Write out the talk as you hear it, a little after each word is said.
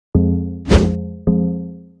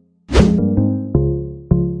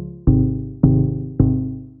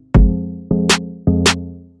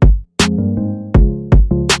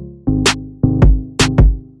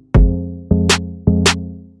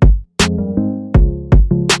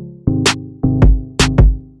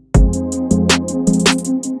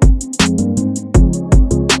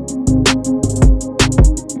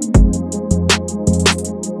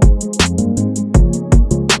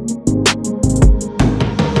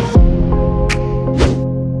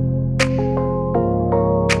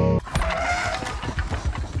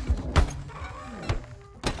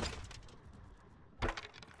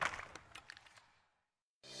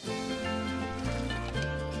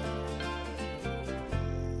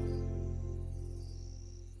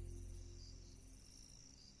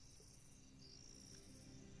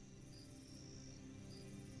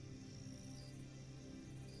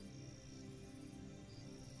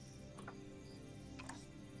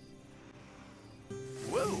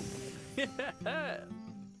Oh, yeah.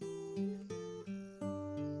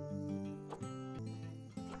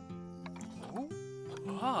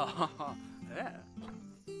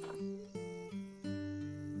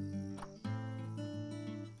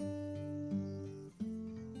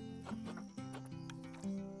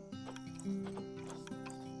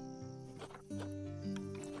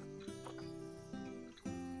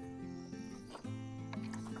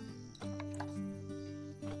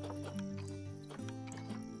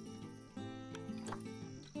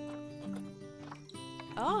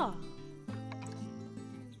 Oh.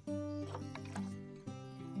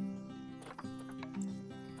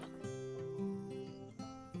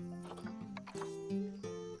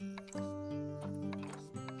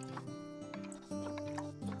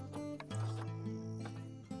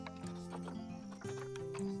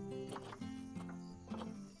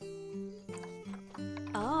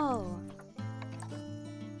 Oh.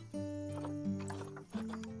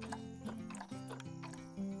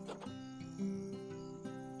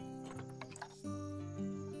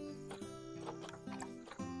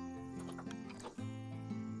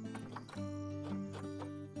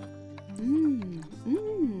 Mmm.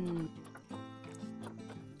 Mmm.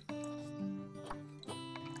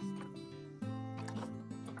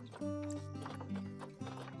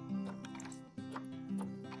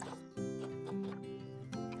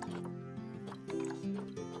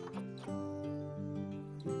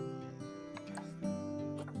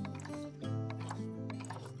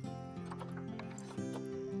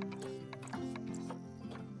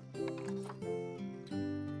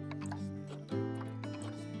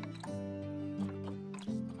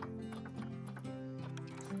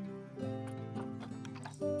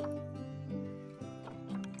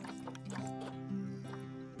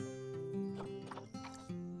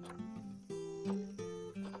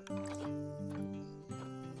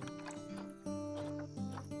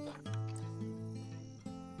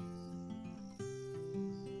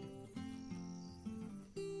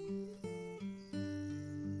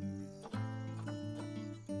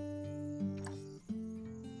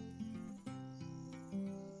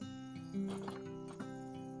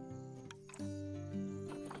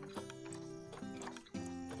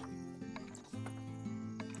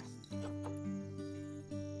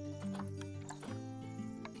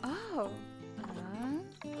 Oh. Oh.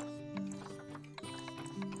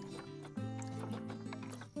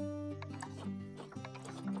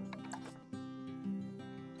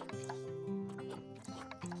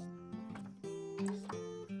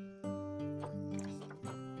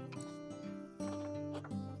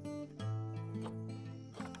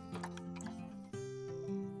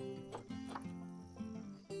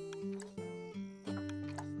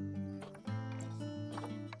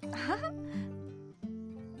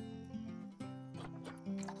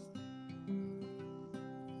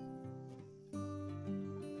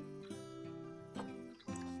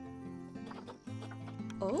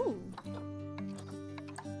 Oh.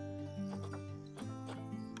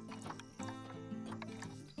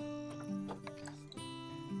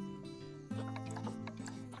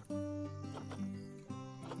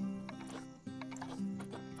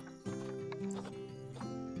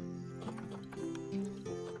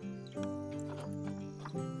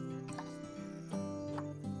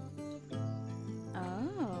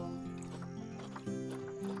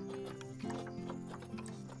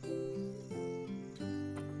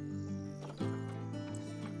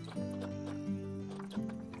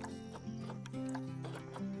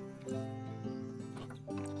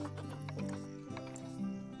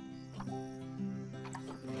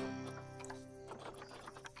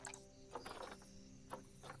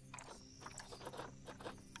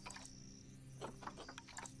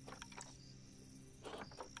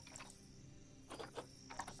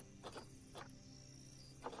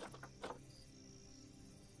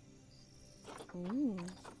 Ooh.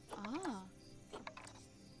 Ah.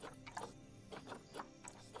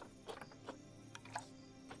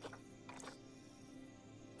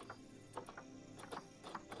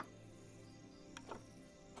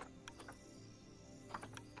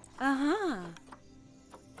 Uh-huh.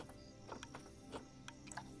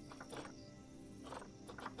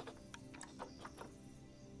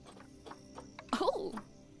 Oh.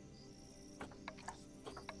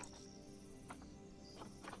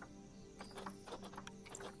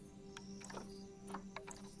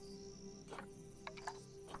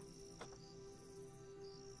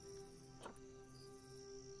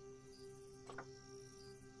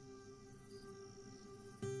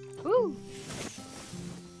 Ooh.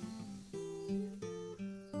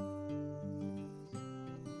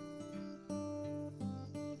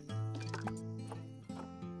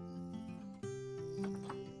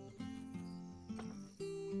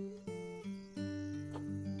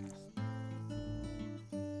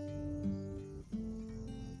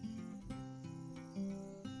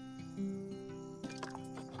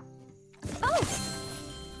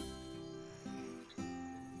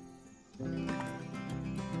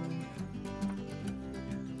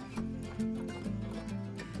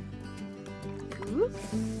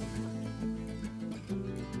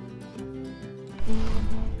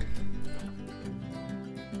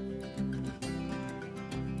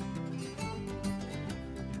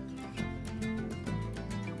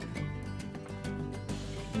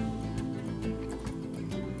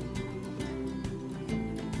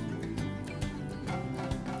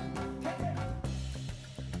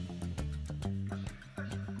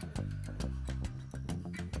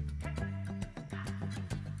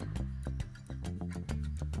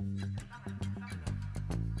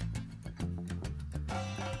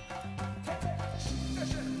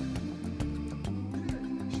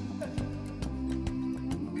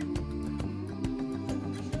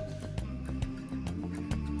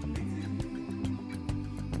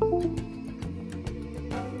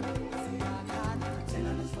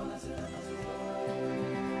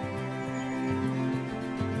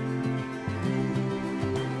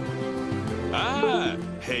 Ah,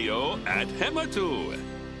 heyo at Hematu.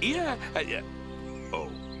 Yeah, yeah.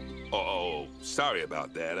 Oh, sorry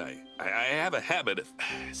about that. I have a habit of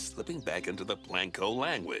slipping back into the Planko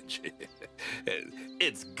language.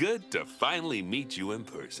 It's good to finally meet you in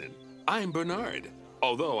person. I'm Bernard,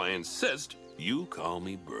 although I insist you call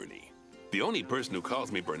me Bernie. The only person who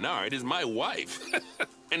calls me Bernard is my wife.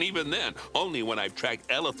 And even then, only when I've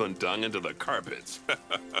tracked elephant dung into the carpets.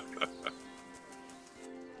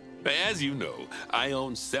 As you know, I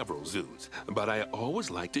own several zoos, but I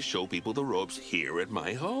always like to show people the ropes here at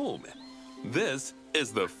my home. This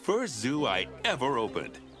is the first zoo I ever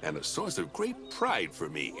opened, and a source of great pride for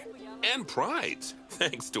me. And prides,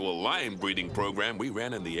 thanks to a lion breeding program we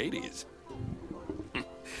ran in the 80s.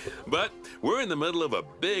 But we're in the middle of a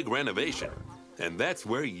big renovation, and that's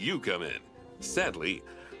where you come in. Sadly,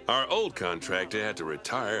 our old contractor had to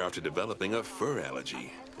retire after developing a fur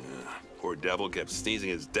allergy. Poor devil kept sneezing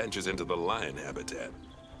his dentures into the lion habitat.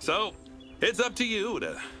 So, it's up to you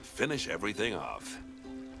to finish everything off.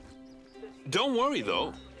 Don't worry,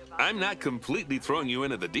 though. I'm not completely throwing you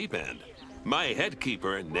into the deep end. My head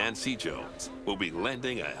keeper, Nancy Jones, will be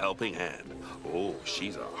lending a helping hand. Oh,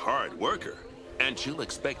 she's a hard worker, and she'll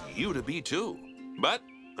expect you to be too. But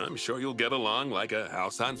I'm sure you'll get along like a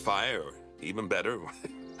house on fire, or even better,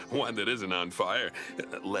 one that isn't on fire.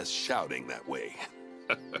 Less shouting that way.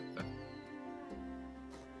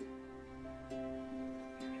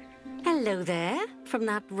 Hello there. From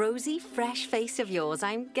that rosy, fresh face of yours,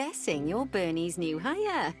 I'm guessing you're Bernie's new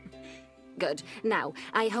hire. Good. Now,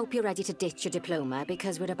 I hope you're ready to ditch your diploma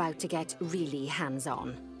because we're about to get really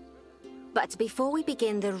hands-on. But before we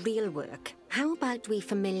begin the real work, how about we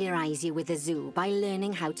familiarize you with the zoo by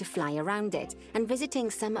learning how to fly around it and visiting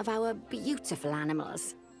some of our beautiful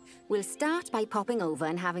animals? We'll start by popping over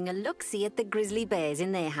and having a look-see at the grizzly bears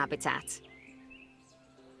in their habitat.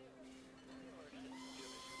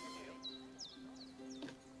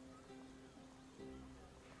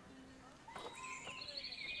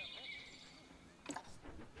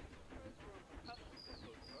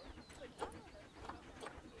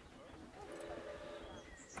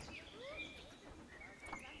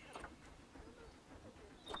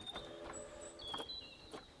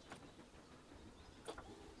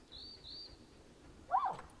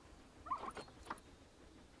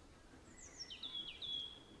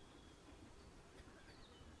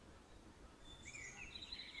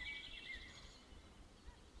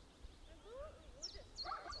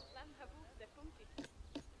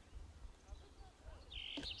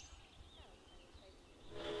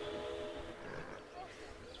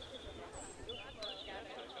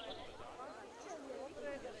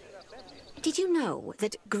 Did you know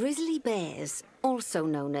that grizzly bears, also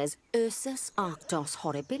known as Ursus arctos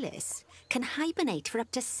horribilis, can hibernate for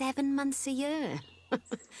up to 7 months a year?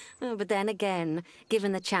 Oh, but then again,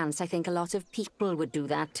 given the chance, I think a lot of people would do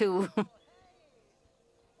that too.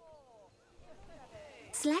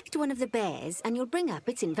 Select one of the bears and you'll bring up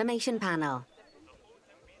its information panel.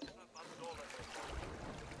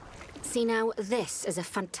 See now, this is a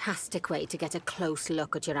fantastic way to get a close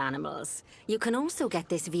look at your animals. You can also get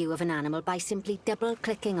this view of an animal by simply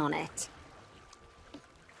double-clicking on it.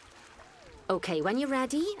 Okay, when you're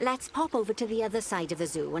ready, let's pop over to the other side of the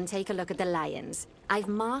zoo and take a look at the lions. I've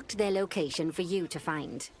marked their location for you to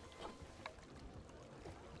find.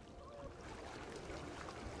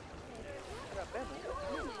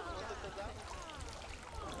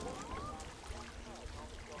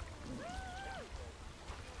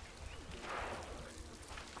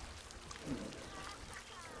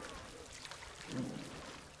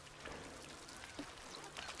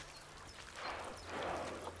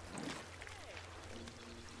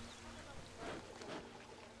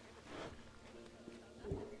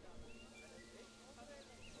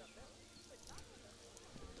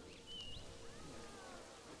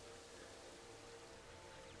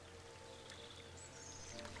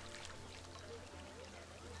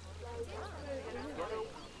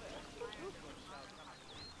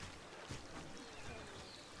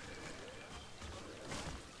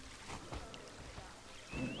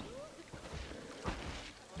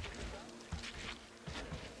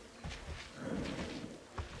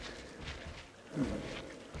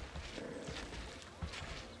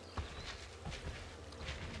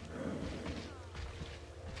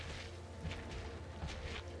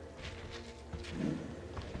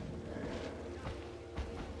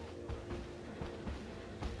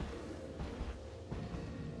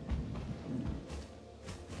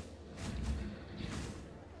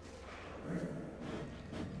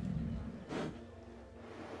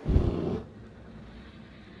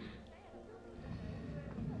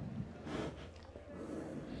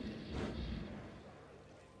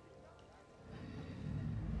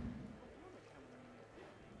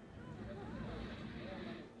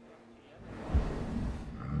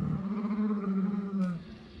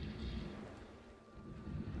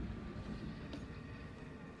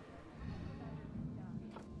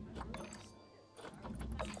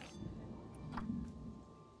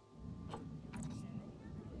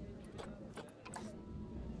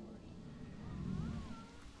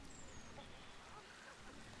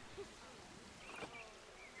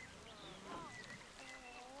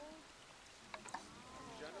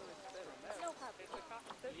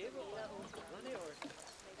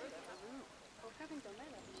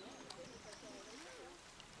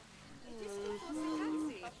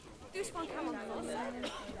 This one come on closer. Lana,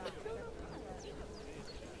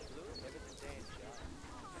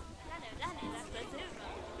 that's the zoo.